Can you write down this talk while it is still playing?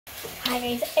Hi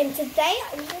guys, and today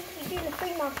I'm going to be doing a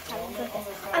free marker challenge with this.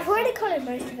 I've already coloured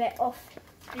most of it off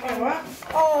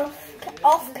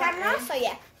camera, so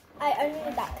yeah. I only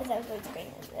did that because there was loads of green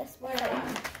in this.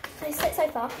 So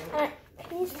far,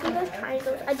 can you see those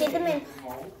triangles? I did them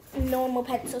in normal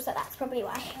pencils, so that's probably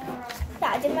why.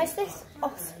 Yeah, I did most of this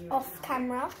off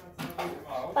camera,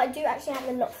 but I do actually have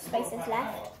a lot of spaces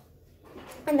left.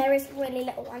 And there is really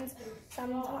little ones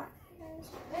sometimes.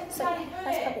 So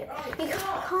that's probably it. You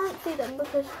can't see them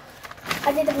because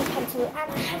I did them with pencil,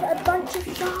 and I have a bunch of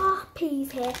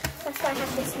sharpies here. That's why I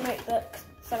have this notebook,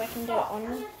 so I can do it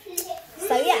on.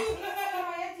 So yeah.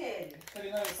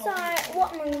 So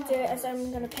what I'm going to do is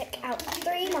I'm going to pick out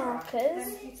 3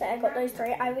 markers. So I got those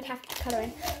 3. I would have to colour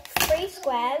in 3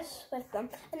 squares with them,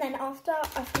 and then after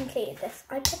I've completed this,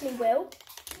 I probably will,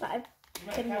 but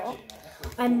I did not.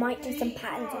 I might do some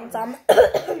patterns on some.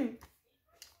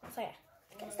 So yeah,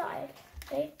 get started.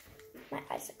 See? My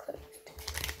eyes are closed.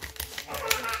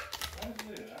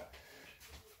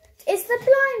 Is the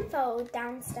blindfold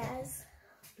downstairs?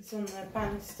 It's on the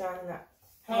banister.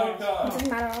 It doesn't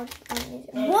matter.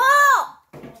 What?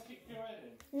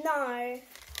 No.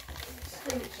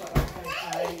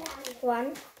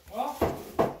 1. Oh,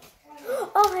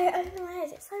 I opened my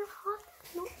eyes. It's so hard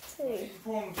not to.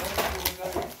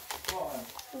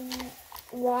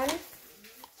 1.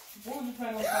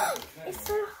 It's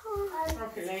so hard.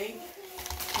 Broccoli.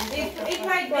 He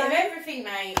played with everything,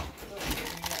 mate.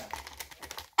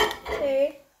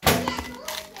 2.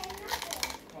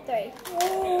 3.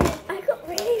 Oh, I got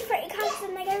really pretty colours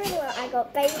and they go really well. I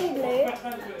got baby blue,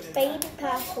 baby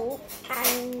purple,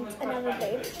 and another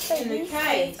blue. So these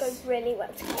colours go really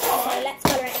well together. So let's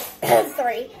colour it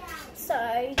 3.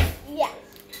 So yeah.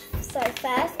 So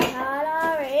first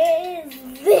colour is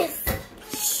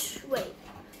this. Wait.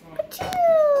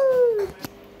 Pew!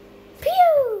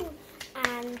 Pew!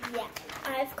 And yeah,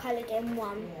 I've coloured in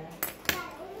 1.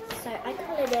 So I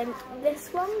coloured in this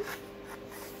one.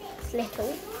 It's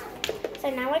little. So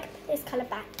now I can put this colour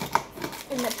back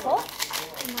in the pot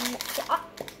and then mix it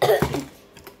up.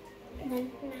 And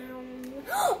then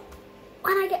now,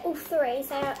 when I get all 3,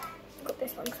 so I got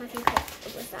this one because I think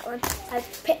it was that one. I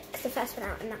picked the first one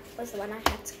out and that was the one I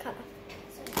had to colour.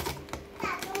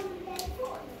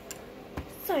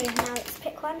 So now let's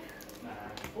pick one.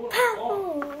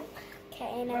 Purple.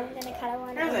 Okay, now we're going to colour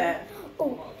one. How's it?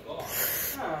 Oh.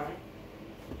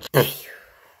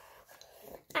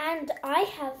 And I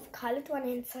have coloured one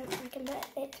in, so I can put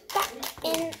it back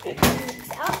in and mix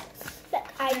it up. Look,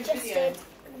 I just did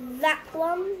that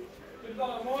one.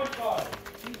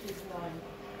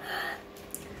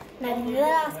 Now the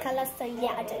last colour, so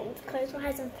yeah, I don't need to close my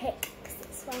eyes and pick because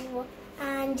it's one more.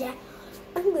 And yeah,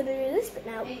 I'm going to do this bit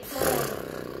now.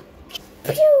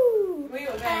 Pew!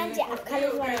 And yeah, I've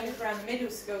coloured one in.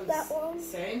 That one.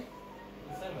 Soon.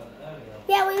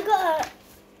 Yeah, we've got a,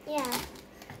 yeah.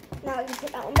 Now I can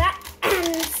put that one back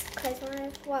and close my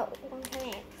eyes. Well, 1 can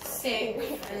it.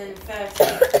 6 and then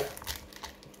 13.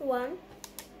 1.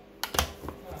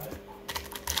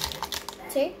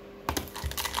 2.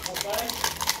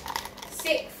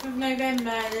 6th of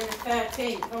November and then the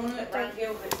 13th. I want to look round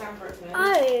Gilbert's handbook now.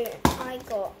 Oh, I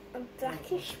got a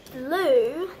blackish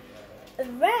blue, a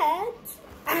red,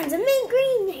 and a mint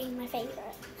green. My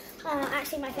favourite.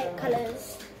 Actually, my favourite colour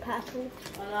is purple.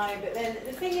 I know, but then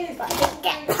the thing is, but I didn't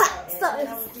get that so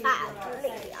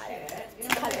sadly to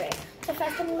colour it. So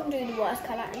first I'm going to do the worst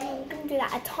colour, and I'm going to do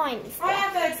that a tiny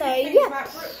square. So yeah.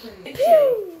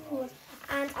 Pew!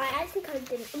 And I actually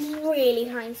coloured in a really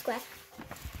tiny square.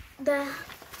 There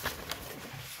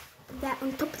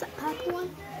on top of that purple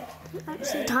one.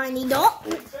 Actually, tiny dot.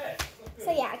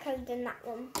 So yeah, I coloured in that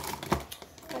one.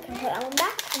 I can put that one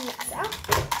back and mix it up.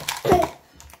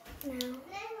 Now,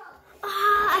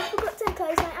 I forgot to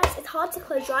close my eyes. It's hard to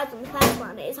close your eyes on the first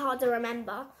one. It is hard to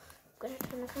remember. I'm going to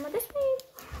turn the camera this way.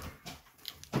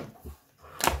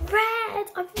 Red!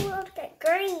 I want to get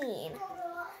green.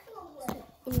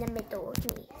 In the middle of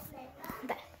me.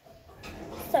 There.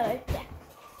 So, yeah.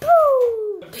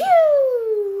 Pew!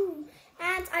 Pew!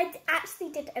 And I actually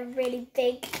did a really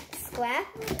big square.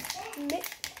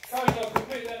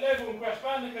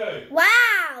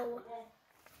 Wow!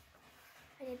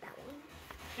 I did that one.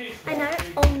 I know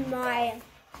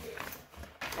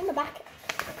on the back.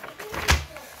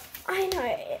 I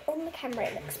know on the camera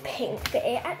it looks pink, but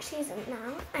it actually isn't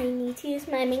now. I need to use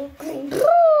my mint green.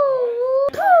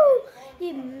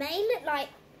 You may look like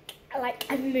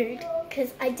a mood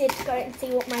because I did go and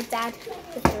see what my dad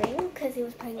was doing because he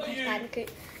was playing Crash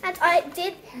Bandicoot, and I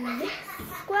did this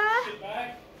square.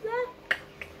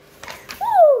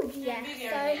 Oh yeah.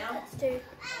 So let's do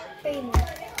 3 more.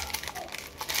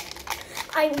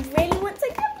 I really want to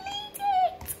complete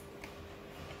it.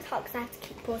 It's hard because I have to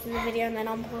keep pausing the video and then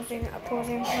unpausing,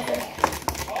 pausing. 1.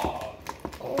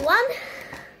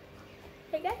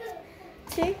 There you go.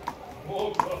 2.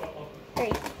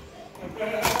 3.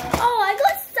 Oh, I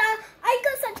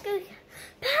got such good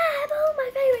purple, my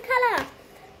favourite colour.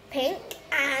 Pink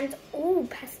and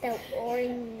pastel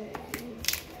orange.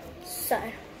 So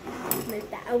move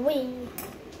that away.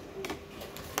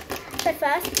 So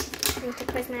first, I need to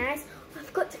close my eyes. I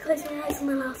forgot to close my eyes on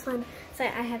the last one, so I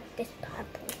have this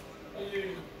purple.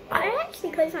 I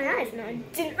actually closed my eyes and I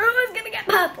didn't know I was gonna get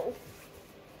purple.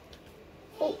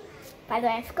 Oh, by the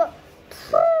way, I forgot.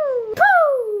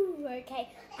 Okay,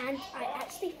 and I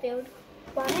actually filled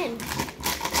one in.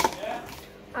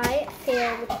 I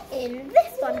filled in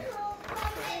this one.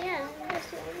 Yeah, this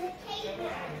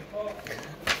one.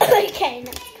 Okay,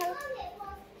 next colour.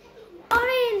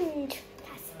 Orange.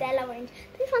 Pastel orange.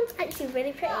 This one's actually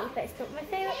really pretty, but it's not my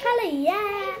favourite colour.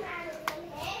 Yeah.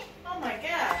 Oh my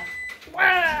god.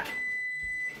 Wow.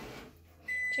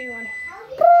 2, 1.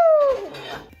 Pooh!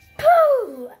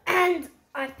 Pooh! And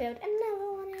I filled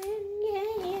another one in.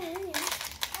 Yeah.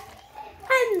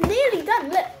 I'm nearly done.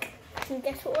 Look. And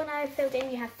guess what one I filled in?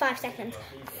 You have 5 seconds.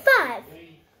 5,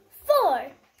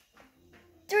 4,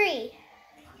 3,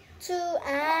 2,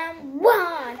 and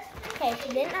 1. Okay, if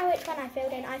you didn't know which one I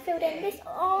filled in this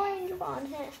orange one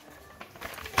here.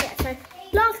 Yeah, so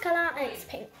last colour, and it's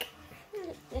pink.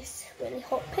 This really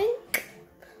hot pink.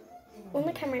 On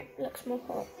the camera it looks more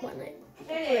hot when it's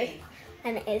blue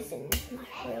than it is in my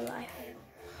real life.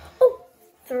 Oh,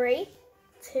 3,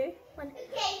 2, 1.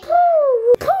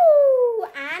 Pooh! Pooh!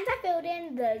 And I filled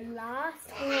in the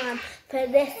last one for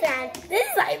this round. This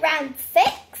is like round 6.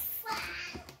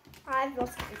 I've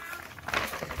lost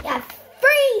count. You have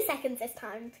 3 seconds this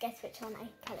time to guess which one I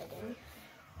coloured in.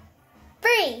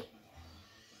 3,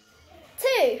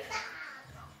 2,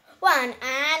 1.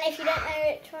 And if you don't know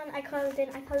which one I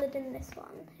coloured in this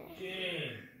one.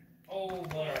 Game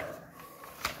over.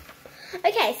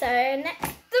 Okay, so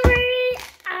next 3.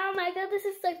 Oh my god, this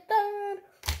is so fun.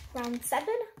 Round 7.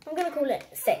 I'm gonna call it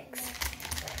 6.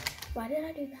 Why did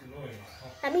I do that?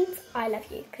 That means I love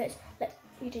you, because look,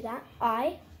 you do that.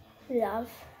 I love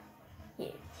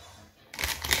you.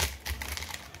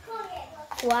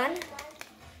 1,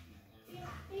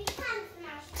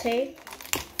 2.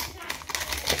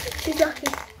 She's lucky.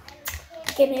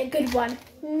 Give me a good one.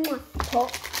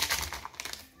 Pop.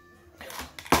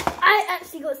 I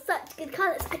actually got such good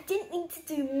colours. I didn't need to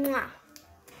do mwah.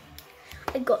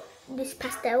 I got this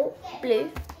pastel blue,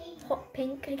 hot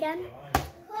pink again,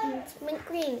 and mint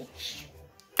greenish.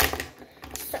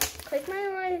 So close my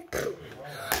eyes.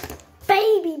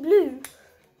 Baby blue.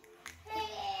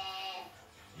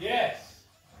 Yes.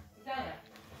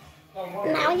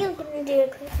 Now you're gonna do a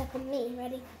close up on me.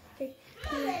 Ready? 3,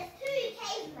 2, 1.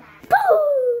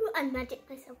 Boo! I magic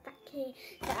myself back here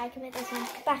so I can make this one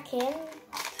back in.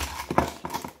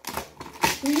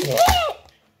 Yeah!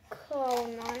 Oh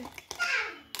no.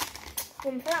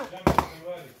 One flower.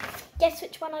 Guess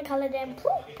which one I coloured in?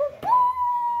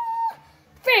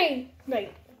 3. No,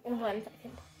 in 1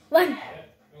 second. 1.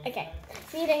 Okay,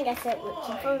 so you didn't guess it, which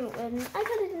you probably wouldn't. I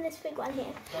coloured in this big one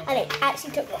here, and it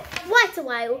actually took quite a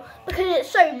while because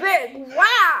it's so big.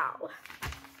 Wow!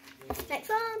 Next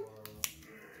one.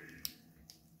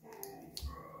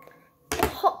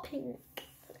 Hot pink.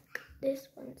 Look, this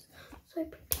one's so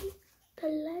pretty. The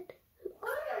lead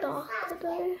looks darker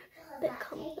though, but it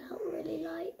comes out really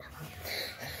light.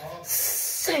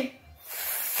 So,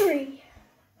 3,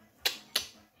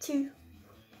 2,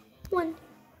 1.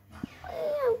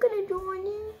 I'm gonna draw on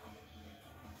you.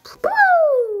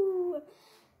 Boo!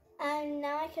 And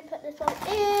now I can put this one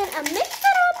in and mix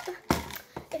it up.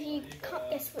 If you can't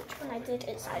guess which one I did,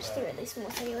 it's actually really small,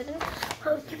 so you wouldn't.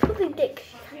 Oh, you probably did,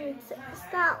 because you kind of it's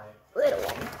that little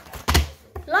one.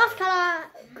 Last colour,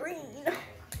 green.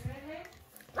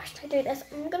 Why should I do this?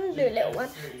 I'm gonna do a little one,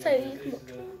 so you can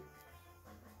watch me.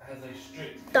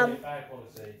 Done.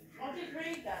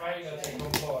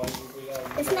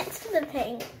 It's next to the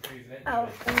pink. Oh,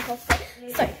 impossible.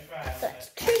 So let's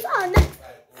choose our next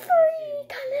 3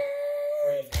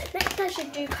 colours. Next I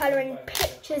should do colouring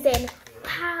pictures in.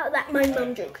 Wow, that my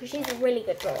mum drew, because she's a really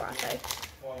good drawer. So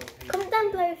comment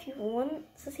down below if you want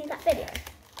to see that video.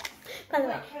 By the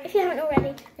way, if you haven't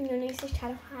already and you're new to this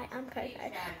channel, hi, I'm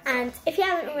Coco. And if you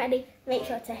haven't already, make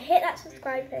sure to hit that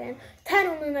subscribe button, turn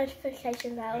on the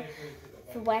notification bell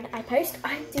for when I post.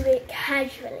 I do it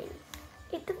casually.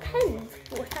 It depends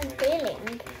what I'm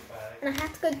feeling. And I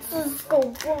have to go to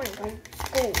school, drawing on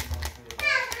school.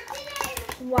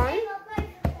 1.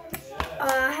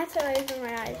 I have to open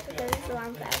my eyes because it's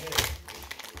around there.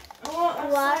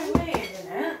 That's so weird,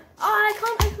 isn't it? Oh, I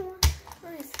can't open one.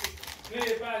 Nice.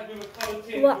 Clear bag with a coloured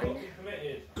tin One. will not be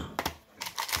permitted.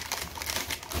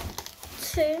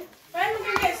 2. Where am I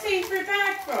going to get see-through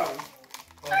bag from?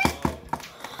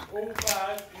 All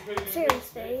bags, including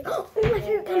Seriously. Oh, my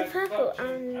favourite colour is purple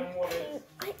and pink.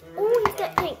 I always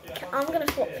get pink. I'm going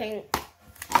to swap pink. So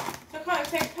I can't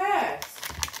take purse.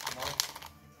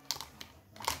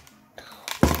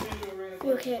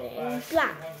 You're kidding.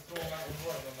 Black.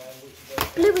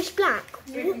 Bluish black.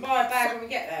 So we can buy a bag when we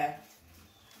get there.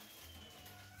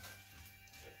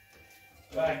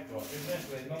 Bag drop.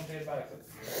 Essentially, non-clear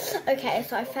bags. Okay,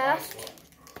 so first.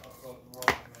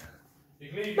 You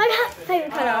can leave My your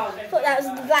favourite colour. I thought that was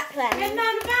the black Yeah, then.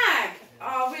 no, the bag.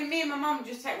 Oh, me and my mum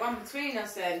just take one between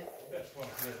us then. That's one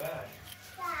clear bag.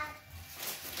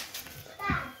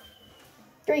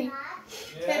 3,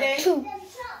 Yeah. 2,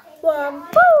 1.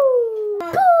 Boo!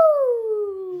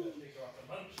 Boo!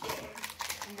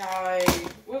 No,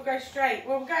 we'll go straight.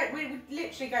 We're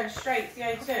literally going straight to the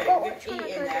O2. Oh, We'll which one eat am I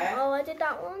in going? there. Oh, I did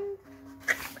that one.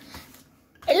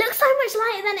 It looks so much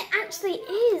lighter than it actually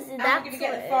is. And we're going to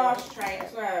get the fast train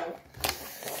as well.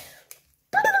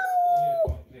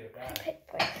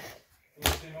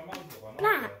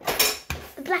 Black.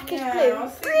 The blackish Yeah, I blue.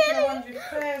 was thinking, I wonder Really? if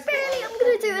Claire's got Really? one. I'm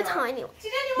going to do a tiny one.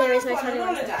 Did anyone There is else no go on tiny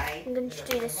one. holiday? I'm going to just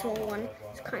do the small one.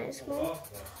 It's kind of small.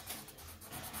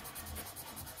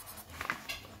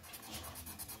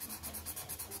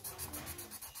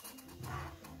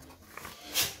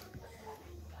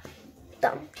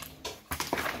 Done.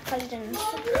 I'm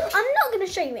not going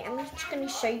to show you it. I'm just going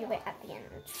to show you it at the end.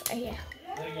 So yeah.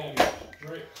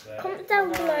 Comment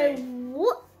down below,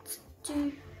 what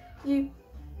do you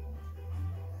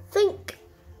think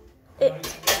it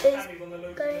is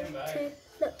going to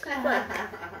look like?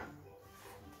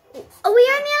 Are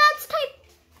we only allowed to take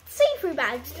see-through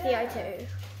bags to the O2?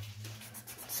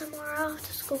 Tomorrow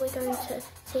after school we're going to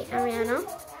see Ariana.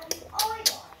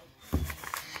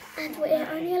 And we're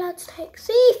only allowed to take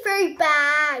see-through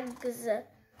bags. I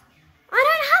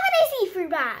don't have any see-through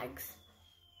bags.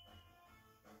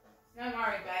 No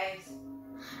worry, babes.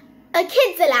 Are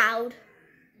kids allowed?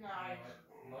 No.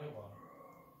 No one.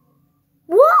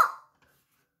 What?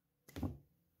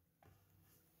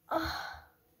 Oh.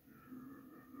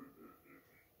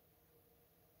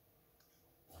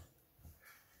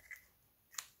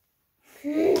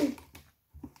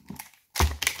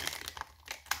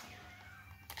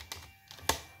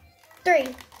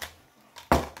 Three.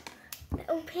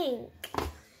 Little pink.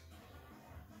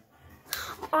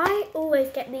 I always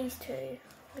get these two.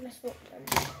 I'm gonna swap them.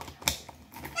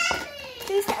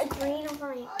 Please get a green or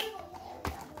white.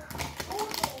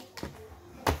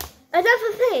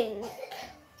 Another pink.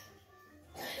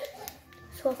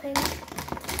 Swapping.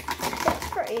 It's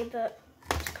pretty, but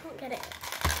I just can't get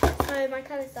it. So my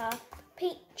colours are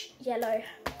peach, yellow,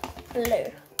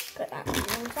 blue. Put that on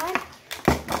one side.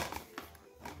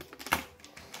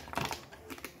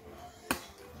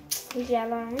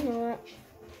 Yellow, I know it.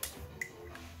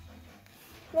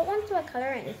 What ones do I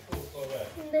colour in?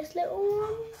 This little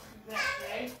one.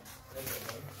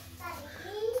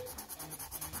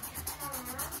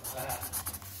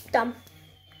 Done.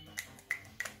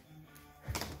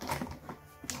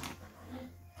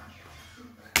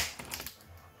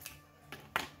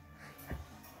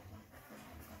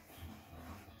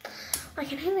 I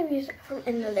can hear the music from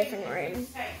in the living room.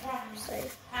 So.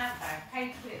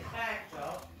 Pay for its bag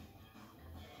job.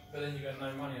 But then you got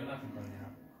no money or nothing running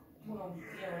out. Well,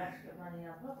 yeah, we'll have to put money in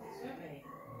our pockets, won't we?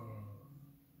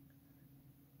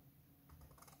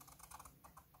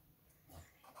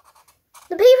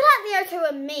 The people at the O2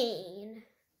 are mean.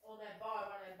 Or they buy one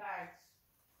of their bags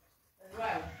as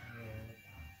well.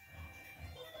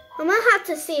 I might have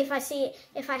to see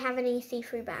if I have any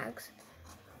see-through bags.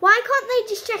 Why can't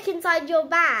they just check inside your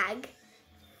bag?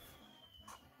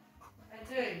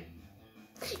 They do.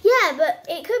 Yeah, but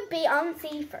it could be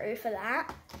un-see-through for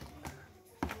that.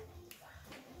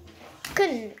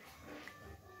 Couldn't.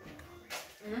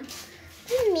 What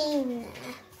do you mean there?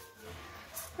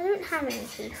 I don't have any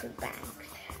see-through bags.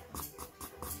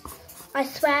 I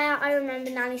swear I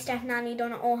remember Nanny, Steph, Nanny,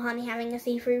 Donna or Honey having a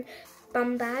see-through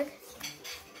bum bag.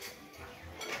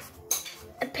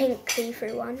 A pink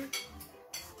see-through one.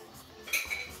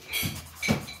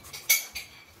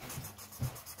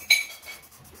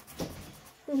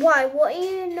 Why? What are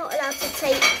you not allowed to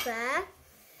take there?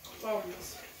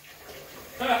 Bombs.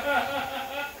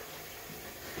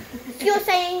 You're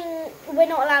saying we're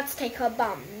not allowed to take our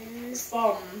bums.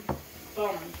 Bomb.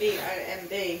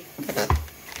 B-O-M-B.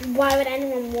 Why would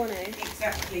anyone want to?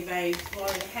 Exactly, babe. Why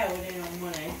the hell would anyone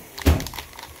want to?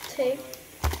 2.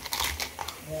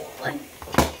 One.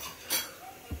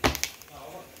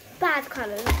 Bad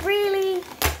colours, really?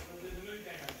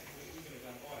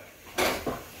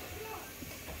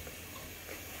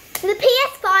 So the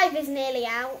PS5 is nearly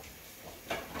out.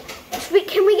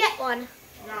 Can we get one?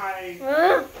 No.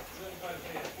 Uh.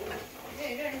 Yeah,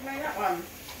 you don't play that one.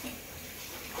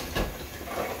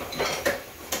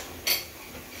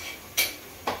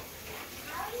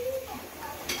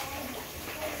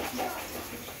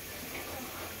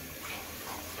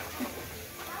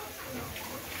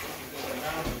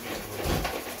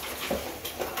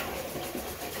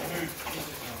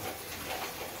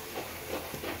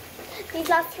 These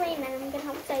last 3 and then I'm going to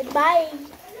have to say bye.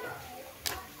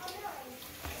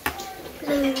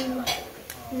 Blue.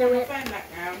 No, it. Phone back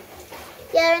now.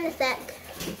 Yeah, in a sec.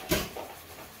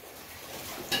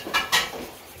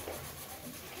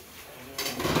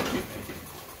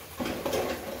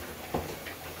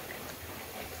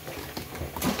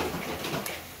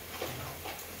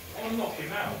 I'll knock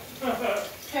him out.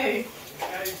 Who?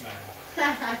 Caveman.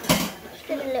 Just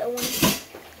did a little one.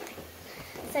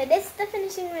 So this is the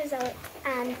finishing result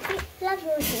and love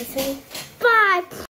watching. So bye.